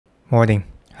Morning.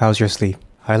 How's your sleep?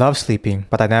 I love sleeping,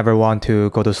 but I never want to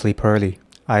go to sleep early.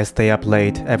 I stay up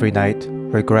late every night,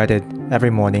 regret it every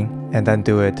morning, and then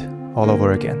do it all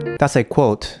over again. That's a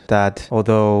quote that,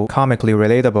 although comically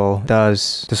relatable,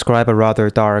 does describe a rather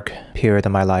dark period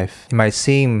in my life. It might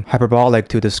seem hyperbolic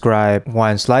to describe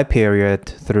one's life period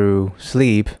through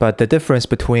sleep, but the difference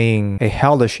between a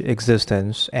hellish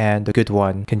existence and a good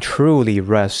one can truly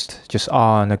rest just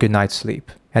on a good night's sleep.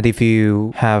 And if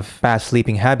you have bad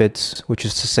sleeping habits, which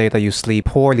is to say that you sleep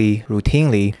poorly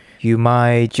routinely, you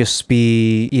might just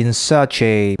be in such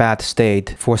a bad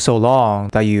state for so long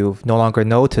that you've no longer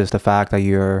noticed the fact that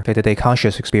your day-to-day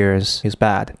conscious experience is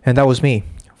bad. And that was me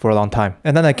for a long time.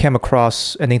 And then I came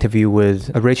across an interview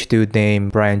with a rich dude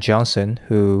named Bryan Johnson,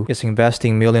 who is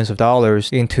investing millions of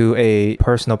dollars into a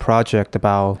personal project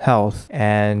about health.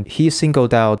 And he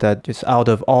singled out that just out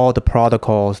of all the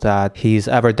protocols that he's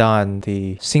ever done,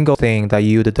 the single thing that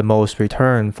yielded the most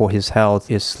return for his health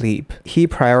is sleep. He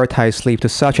prioritized sleep to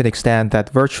such an extent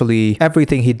that virtually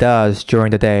everything he does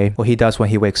during the day, what he does when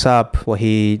he wakes up, what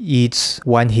he eats,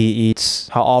 when he eats,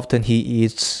 how often he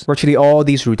eats, virtually all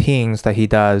these routines that he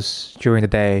does during the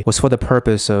day was for the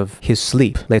purpose of his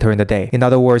sleep later in the day. In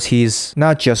other words, he's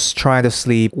not just trying to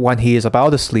sleep when he is about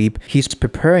to sleep, he's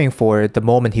preparing for it the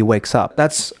moment he wakes up.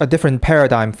 That's a different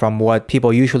paradigm from what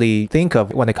people usually think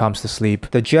of when it comes to sleep.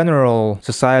 The general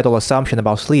societal assumption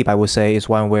about sleep, I would say, is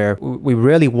one where we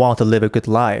really want to live a good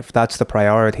life. That's the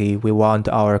priority. We want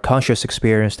our conscious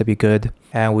experience to be good.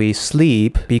 And we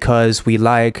sleep because we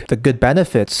like the good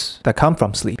benefits that come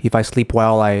from sleep. If I sleep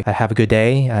well, I have a good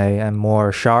day, I am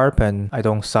more sharp, and I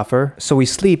don't suffer. So we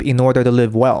sleep in order to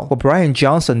live well. What Bryan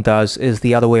Johnson does is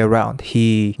the other way around.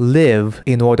 He live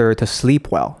in order to sleep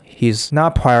well. He's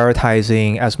not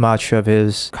prioritizing as much of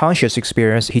his conscious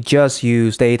experience. He just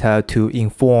used data to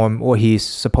inform what he's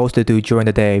supposed to do during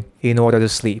the day in order to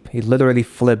sleep. He literally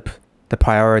flipped the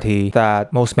priority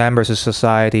that most members of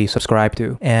society subscribe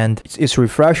to. And it's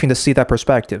refreshing to see that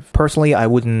perspective. Personally, I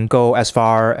wouldn't go as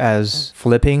far as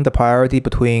flipping the priority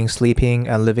between sleeping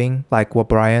and living like what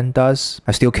Bryan does.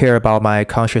 I still care about my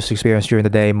conscious experience during the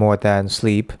day more than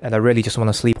sleep. And I really just want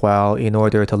to sleep well in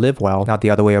order to live well, not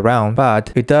the other way around.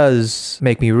 But it does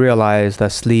make me realize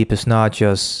that sleep is not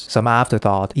just some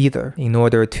afterthought either. In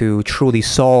order to truly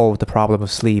solve the problem of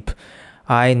sleep,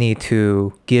 I need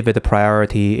to give it the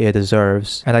priority it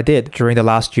deserves. And I did. During the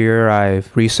last year,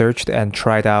 I've researched and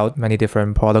tried out many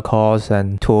different protocols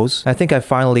and tools. I think I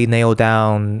finally nailed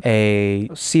down a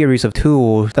series of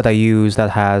tools that I use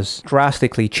that has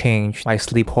drastically changed my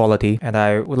sleep quality. And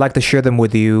I would like to share them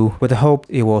with you with the hope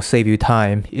it will save you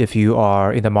time if you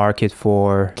are in the market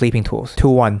for sleeping tools.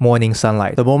 Tool 1, morning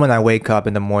sunlight. The moment I wake up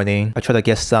in the morning, I try to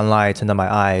get sunlight into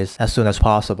my eyes as soon as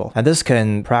possible. And this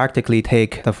can practically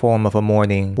take the form of a morning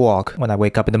walk. When I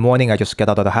wake up in the morning, I just get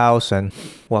out of the house and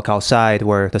walk outside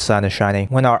where the sun is shining.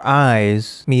 When our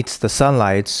eyes meets the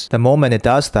sunlight, the moment it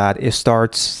does that, it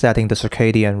starts setting the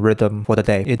circadian rhythm for the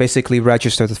day. It basically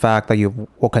registers the fact that you've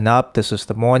woken up, this is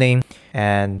the morning,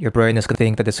 and your brain is going to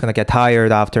think that it's going to get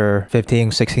tired after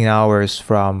 15, 16 hours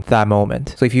from that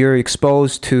moment. So if you're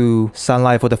exposed to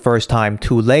sunlight for the first time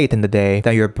too late in the day,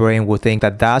 then your brain will think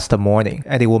that that's the morning,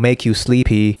 and it will make you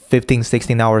sleepy 15,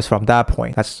 16 hours from that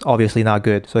point. That's obviously not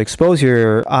good. So expose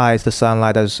your eyes to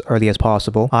sunlight as early as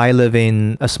possible. I live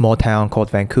in a small town called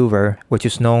Vancouver, which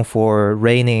is known for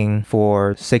raining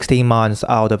for 16 months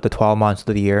out of the 12 months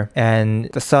of the year. And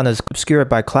the sun is obscured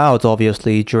by clouds,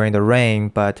 obviously, during the rain,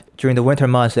 but during the winter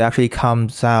months, it actually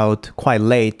comes out quite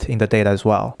late in the day as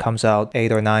well. Comes out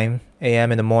 8 or 9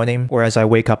 a.m. in the morning, whereas I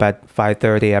wake up at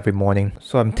 5:30 every morning.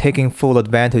 So I'm taking full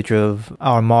advantage of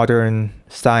our modern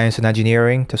science and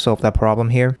engineering to solve that problem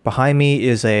here. Behind me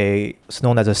is it's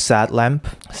known as a SAD lamp.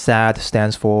 SAD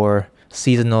stands for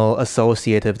seasonal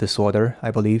associative disorder,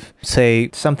 I believe. Say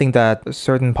something that a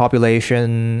certain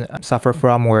population suffer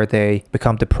from, where they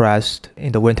become depressed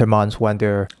in the winter months when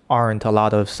there aren't a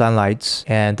lot of sunlight.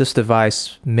 And this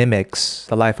device mimics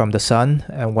the light from the sun.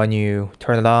 And when you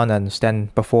turn it on and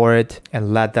stand before it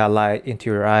and let that light into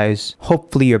your eyes,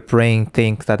 hopefully your brain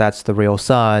thinks that that's the real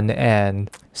sun and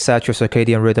set your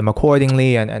circadian rhythm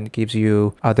accordingly, and gives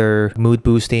you other mood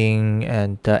boosting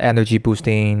and energy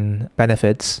boosting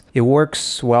benefits. It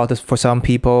works well for some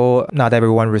people. Not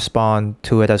everyone respond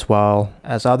to it as well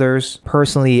as others.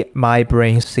 Personally, my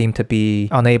brain seemed to be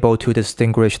unable to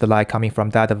distinguish the light coming from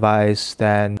that device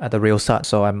than the real sun.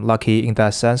 So I'm lucky in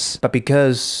that sense. But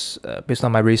because, based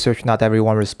on my research, not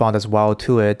everyone respond as well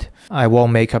to it, I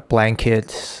won't make a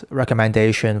blanket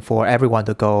recommendation for everyone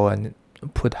to go and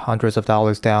put hundreds of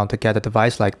dollars down to get a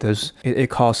device like this. It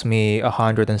cost me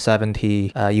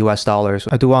 170 US dollars.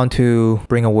 I do want to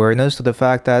bring awareness to the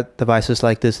fact that devices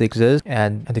like this exist,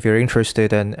 and if you're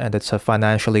interested and it's a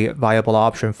financially viable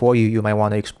option for you, you might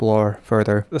want to explore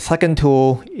further. The second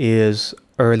tool is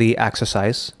early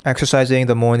exercise. Exercising in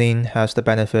the morning has the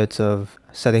benefits of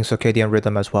setting circadian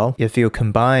rhythm as well. If you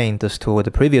combine this tool with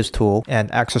the previous tool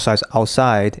and exercise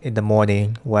outside in the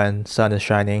morning when sun is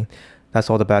shining, that's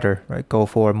all the better, right? Go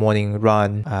for a morning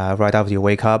run right after you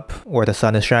wake up where the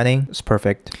sun is shining. It's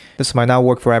perfect. This might not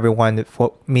work for everyone.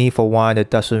 For me, for one,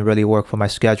 it doesn't really work for my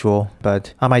schedule.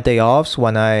 But on my day offs,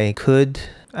 when I could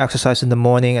exercise in the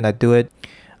morning and I do it,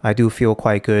 I do feel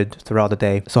quite good throughout the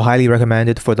day. So highly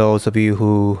recommended for those of you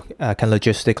who can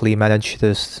logistically manage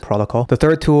this protocol. The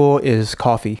third tool is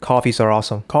coffee. Coffees are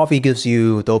awesome. Coffee gives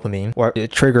you dopamine, or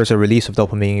it triggers a release of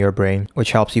dopamine in your brain,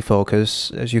 which helps you focus.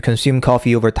 As you consume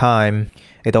coffee over time,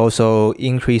 it also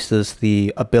increases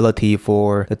the ability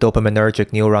for the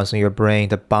dopaminergic neurons in your brain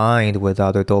to bind with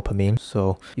other dopamine.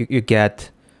 So you get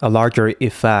a larger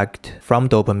effect from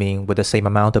dopamine with the same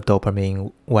amount of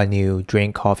dopamine when you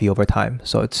drink coffee over time.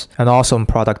 So it's an awesome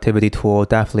productivity tool.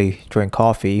 Definitely drink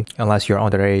coffee unless you're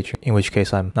underage, in which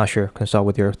case I'm not sure, consult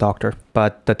with your doctor.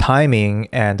 But the timing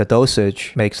and the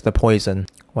dosage makes the poison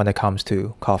when it comes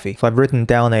to coffee. So I've written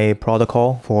down a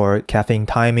protocol for caffeine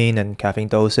timing and caffeine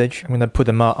dosage. I'm going to put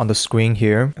them up on the screen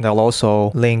here, and I'll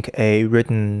also link a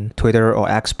written Twitter or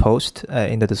X post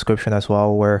in the description as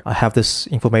well, where I have this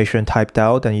information typed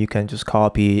out and you can just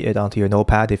copy it onto your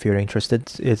notepad if you're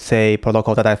interested. It's a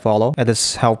protocol that I follow, and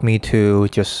it's helped me to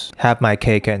just have my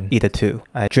cake and eat it too.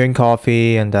 I drink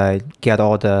coffee and I get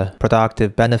all the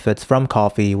productive benefits from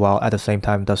coffee, while at the same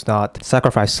time does not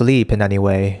sacrifice sleep in any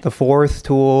way. The fourth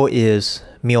tool is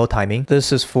meal timing.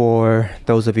 This is for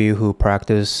those of you who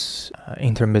practice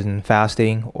intermittent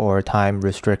fasting or time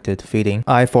restricted feeding.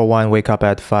 I, for one, wake up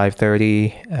at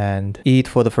 5:30 and eat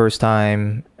for the first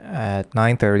time at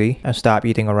 9:30 and stop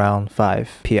eating around 5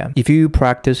 p.m. If you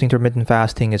practice intermittent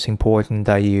fasting, it's important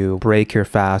that you break your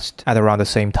fast at around the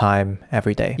same time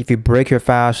every day. If you break your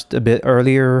fast a bit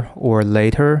earlier or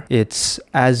later, it's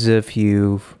as if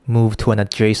you've moved to an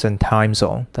adjacent time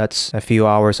zone that's a few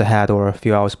hours ahead or a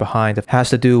few hours behind. It has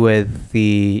to do with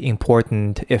the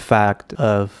important effect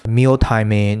of meal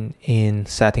timing in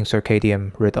setting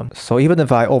circadian rhythm. So even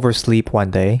if I oversleep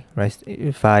one day, right,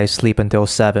 if I sleep until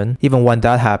 7, even when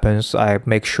that happens, I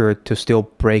make sure to still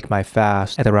break my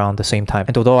fast at around the same time.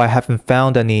 And although I haven't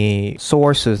found any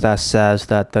sources that says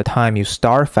that the time you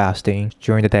start fasting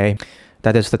during the day,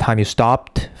 that is the time you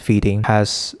stopped feeding,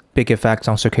 has big effects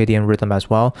on circadian rhythm as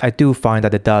well, I do find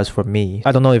that it does for me.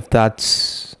 I don't know if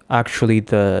that's actually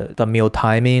the meal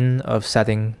timing of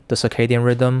setting the circadian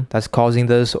rhythm that's causing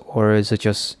this, or is it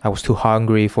just I was too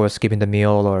hungry for skipping the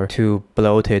meal or too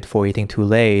bloated for eating too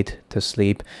late to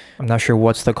sleep. I'm not sure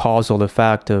what's the causal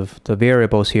effect of the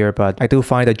variables here, but I do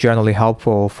find it generally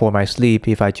helpful for my sleep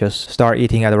if I just start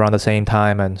eating at around the same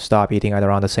time and stop eating at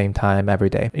around the same time every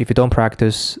day. If you don't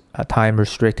practice time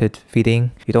restricted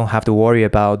feeding, you don't have to worry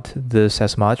about this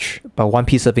as much. But one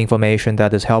piece of information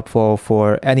that is helpful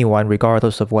for anyone,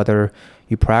 regardless of whether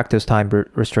you practice time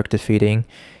restricted feeding,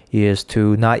 is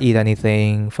to not eat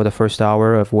anything for the first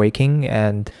hour of waking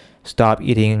and stop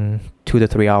eating 2 to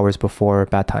 3 hours before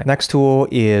bedtime. Next tool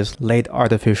is late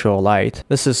artificial light.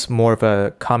 This is more of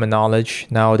a common knowledge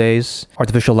nowadays.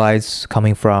 Artificial lights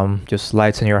coming from just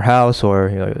lights in your house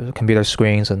or computer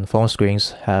screens and phone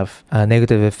screens have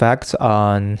negative effects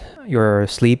on your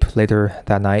sleep later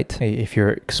that night if you're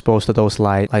exposed to those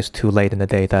lights too late in the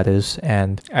day, that is.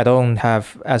 And I don't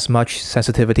have as much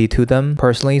sensitivity to them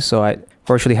personally, so I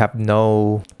virtually have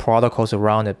no protocols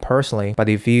around it personally. But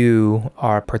if you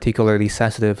are particularly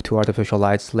sensitive to artificial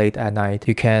lights late at night,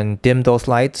 you can dim those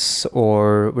lights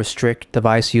or restrict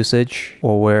device usage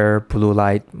or wear blue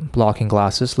light blocking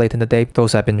glasses late in the day.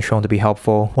 Those have been shown to be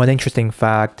helpful. One interesting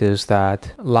fact is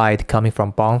that light coming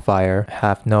from bonfire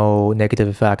have no negative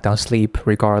effect on sleep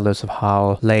regardless of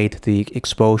how late the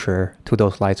exposure to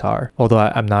those lights are.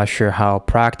 Although I'm not sure how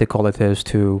practical it is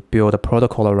to build a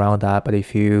protocol around that, but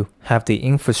if you have the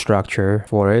infrastructure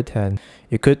for it, and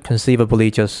you could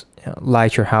conceivably just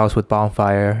light your house with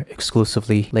bonfire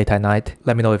exclusively late at night.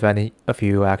 Let me know if any of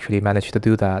you actually managed to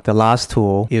do that. The last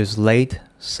tool is late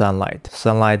sunlight.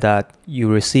 Sunlight that you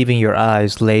receive in your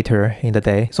eyes later in the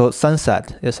day. So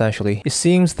sunset, essentially. It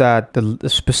seems that the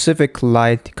specific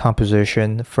light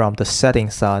composition from the setting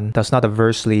sun does not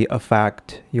adversely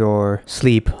affect your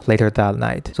sleep later that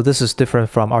night. So this is different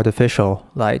from artificial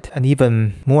light. And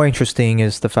even more interesting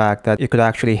is the fact that it could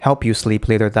actually help you sleep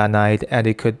later that night, and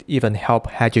it could even help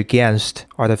hedge against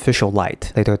artificial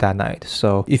light later that night.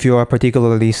 So if you are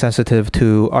particularly sensitive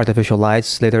to artificial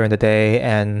lights later in the day,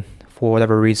 and for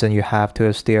whatever reason you have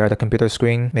to stare at a computer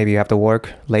screen, maybe you have to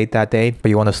work late that day, but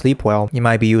you want to sleep well, it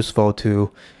might be useful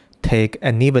to take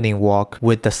an evening walk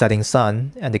with the setting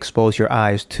sun and expose your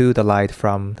eyes to the light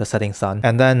from the setting sun,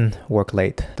 and then work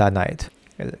late that night,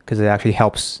 because it actually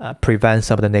helps prevent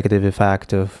some of the negative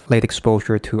effect of late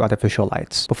exposure to artificial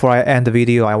lights. Before I end the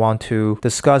video, I want to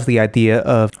discuss the idea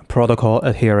of protocol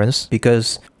adherence,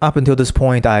 because up until this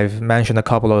point, I've mentioned a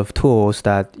couple of tools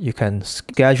that you can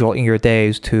schedule in your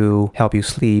days to help you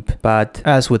sleep. But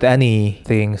as with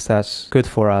anything that's good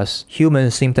for us,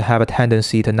 humans seem to have a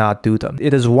tendency to not do them.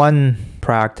 It is one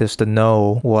practice to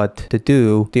know what to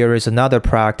do. There is another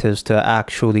practice to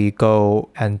actually go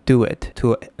and do it,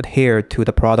 to adhere to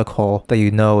the protocol that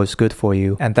you know is good for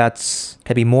you. And that's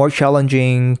can be more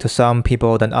challenging to some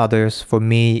people than others. For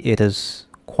me, it is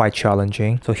quite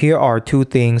challenging. So here are two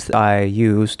things I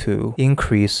use to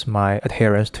increase my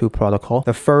adherence to protocol.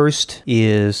 The first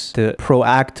is to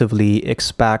proactively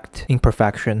expect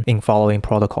imperfection in following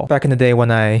protocol. Back in the day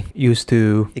when I used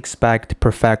to expect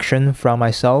perfection from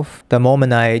myself, the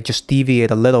moment I just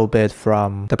deviate a little bit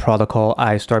from the protocol,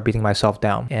 I start beating myself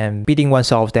down. And beating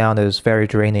oneself down is very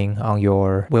draining on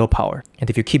your willpower. And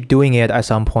if you keep doing it, at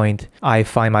some point, I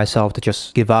find myself to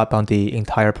just give up on the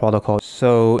entire protocol.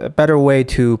 So a better way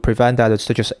to prevent that is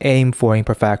to just aim for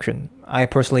imperfection. I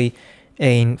personally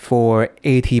aim for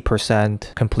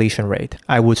 80% completion rate.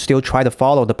 I would still try to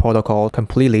follow the protocol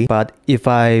completely, but if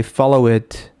I follow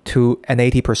it to an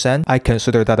 80%, I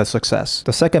consider that a success.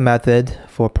 The second method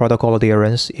for protocol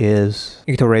adherence is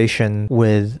iteration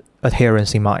with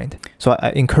adherence in mind. So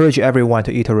I encourage everyone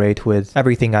to iterate with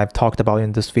everything I've talked about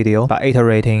in this video. By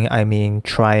iterating, I mean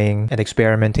trying and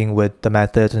experimenting with the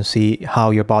methods and see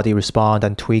how your body responds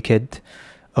and tweak it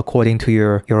according to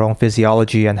your own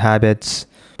physiology and habits.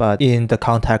 But in the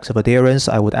context of adherence,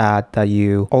 I would add that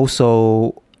you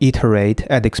also iterate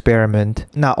and experiment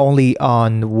not only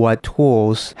on what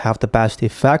tools have the best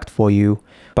effect for you,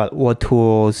 but what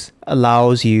tools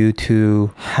allows you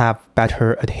to have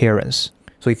better adherence.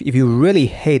 So if you really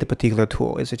hate a particular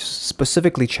tool, it's just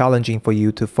specifically challenging for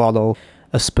you to follow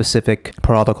a specific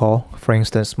protocol. For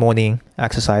instance, morning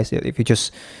exercise. If you're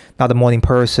just not a morning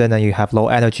person and you have low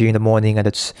energy in the morning and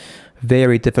it's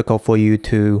very difficult for you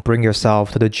to bring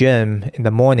yourself to the gym in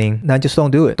the morning, then just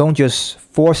don't do it. Don't just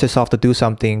force yourself to do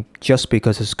something just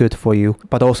because it's good for you,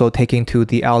 but also take into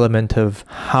the element of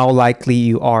how likely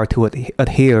you are to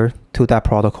adhere to that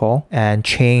protocol and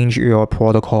change your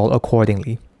protocol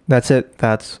accordingly. That's it.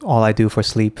 That's all I do for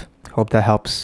sleep. Hope that helps.